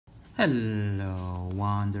Hello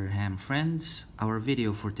Wonderham friends! Our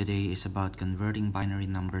video for today is about converting binary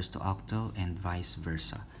numbers to octal and vice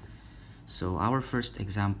versa. So our first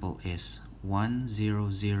example is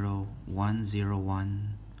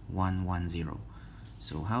 100101110.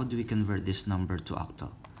 So how do we convert this number to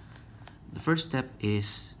octal? The first step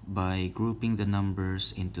is by grouping the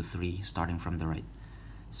numbers into 3 starting from the right.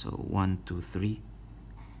 So 1, 2, 3.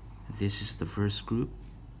 This is the first group,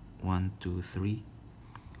 1, 2, 3.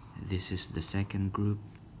 This is the second group,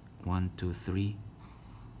 1, 2, 3,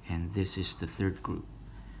 and this is the third group.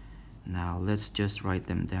 Now let's just write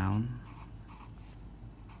them down.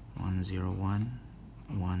 101,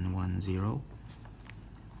 110.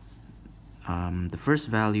 The first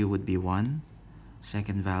value would be 1,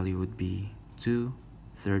 second value would be 2,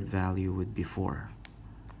 third value would be 4.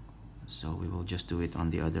 So we will just do it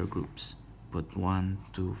on the other groups. Put 1,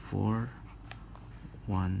 2, 4,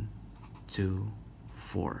 1, 2,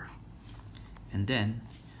 4. And then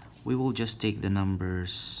we will just take the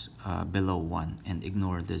numbers below 1 and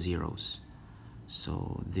ignore the zeros.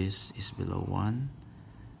 So this is below 1,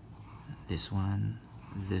 this one,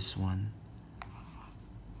 this one.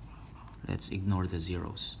 Let's ignore the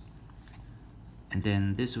zeros. And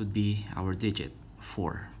then this would be our digit,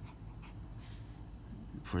 4.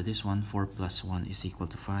 For this one, 4 plus 1 is equal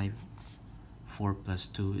to 5. 4 plus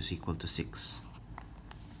 2 is equal to 6.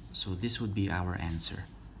 So this would be our answer,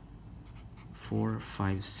 4,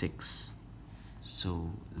 5, 6.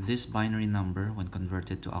 So this binary number when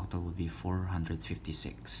converted to octal would be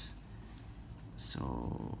 456.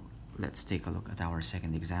 So let's take a look at our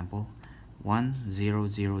second example,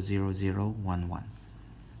 10000011.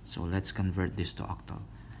 So let's convert this to octal.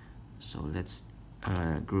 So let's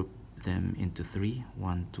group them into 3,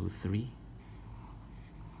 1, 2, 3,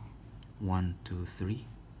 1, 2, 3.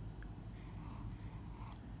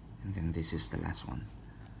 And then this is the last one.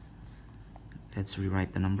 Let's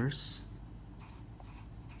rewrite the numbers.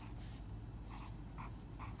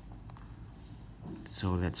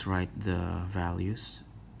 So let's write the values,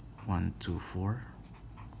 1, 2, 4,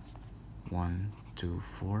 1, 2,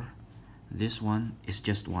 4. This one is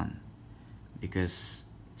just 1 because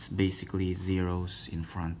it's basically zeros in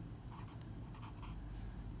front.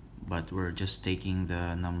 But we're just taking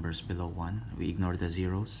the numbers below 1. We ignore the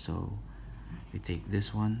zeros, so we take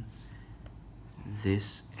this one,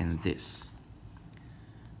 this, and this.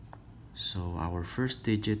 So our first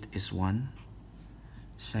digit is 1,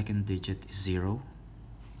 second digit is 0,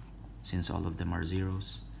 since all of them are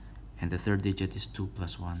zeros, and the third digit is 2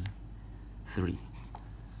 plus 1, 3.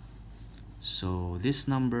 So this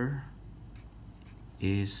number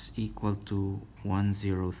is equal to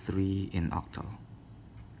 103 in octal.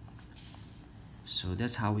 So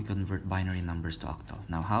that's how we convert binary numbers to octal.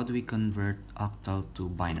 Now how do we convert octal to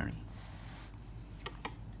binary?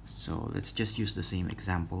 So let's just use the same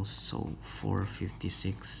examples. So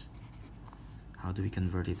 456, how do we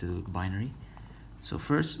convert it to binary? So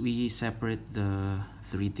first we separate the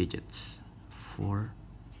 3 digits, 4,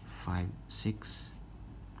 5, 6,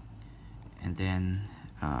 and then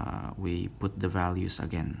we put the values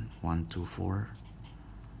again, 1, 2, 4,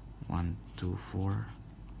 1, 2, 4,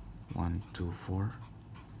 1, 2, 4.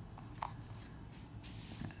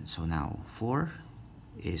 So now 4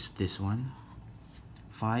 is this one,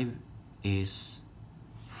 5 is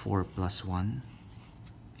 4 plus 1,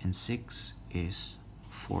 and 6 is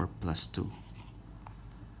 4 plus 2.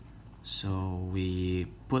 So we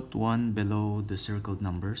put 1 below the circled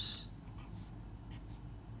numbers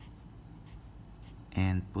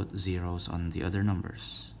and put zeros on the other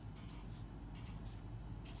numbers.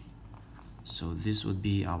 So this would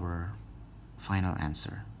be our final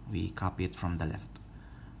answer. We copy it from the left.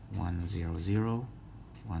 100,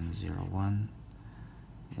 101,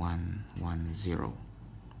 110.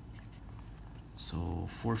 So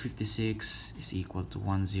 456 is equal to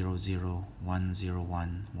 100,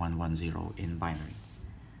 101, 110 in binary.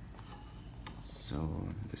 So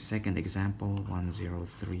the second example,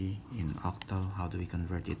 103 in octal. How do we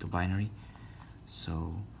convert it to binary?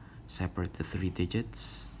 So separate the 3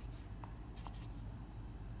 digits,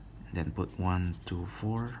 then put 1, 2,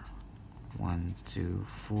 4, 1, 2,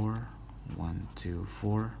 4, 1, 2,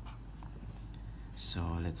 4. So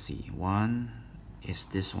let's see, 1 is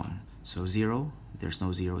this one. So 0, there's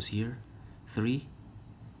no zeros here. 3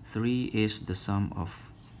 is the sum of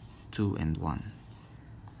 2 and 1.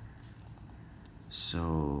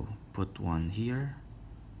 So put 1 here,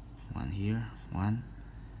 1 here, 1,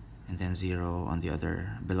 and then 0 on the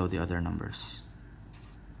other, below the other numbers.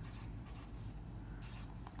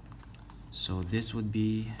 So this would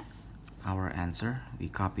be our answer. We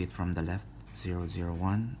copy it from the left,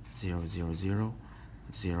 001, 000,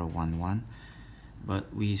 0, 1, 1.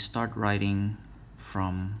 But we start writing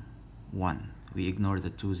from 1. We ignore the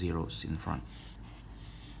 2 zeros in front.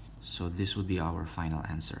 So this would be our final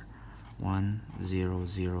answer. 1, 0,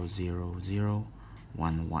 0, 0, 0,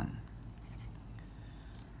 1, 1.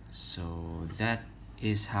 So that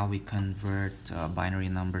is how we convert binary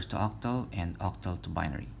numbers to octal and octal to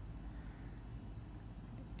binary.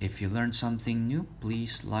 If you learned something new,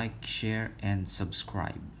 please like, share, and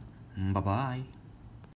subscribe. Bye-bye.